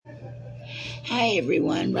Hi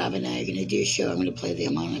everyone, Rob and I are going to do a show. I'm going to play the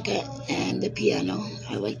harmonica and the piano.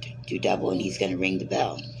 I like to do double and he's going to ring the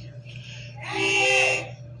bell.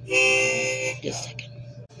 Just a second.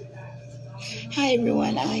 Hi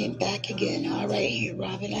everyone, I am back again. Alright, here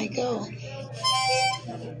Rob and I go.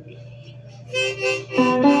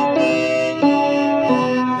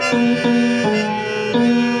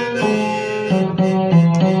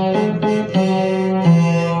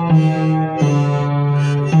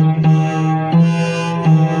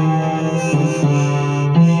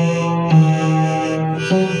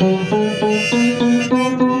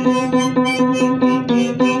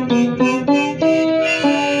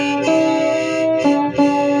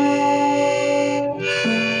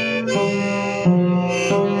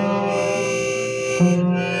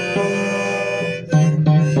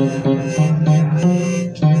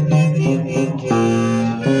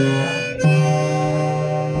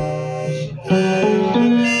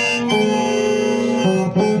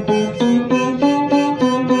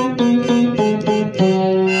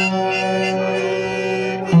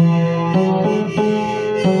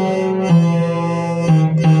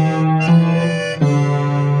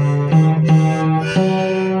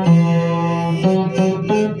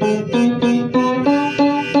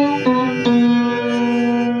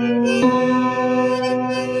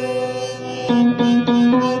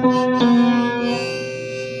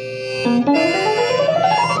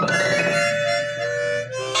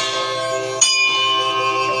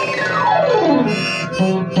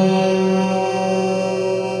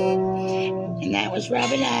 And that was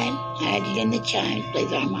Rob and I added in the chimes, played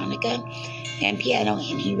the harmonica and piano,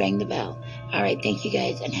 and he rang the bell. All right, thank you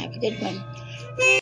guys, and have a good one.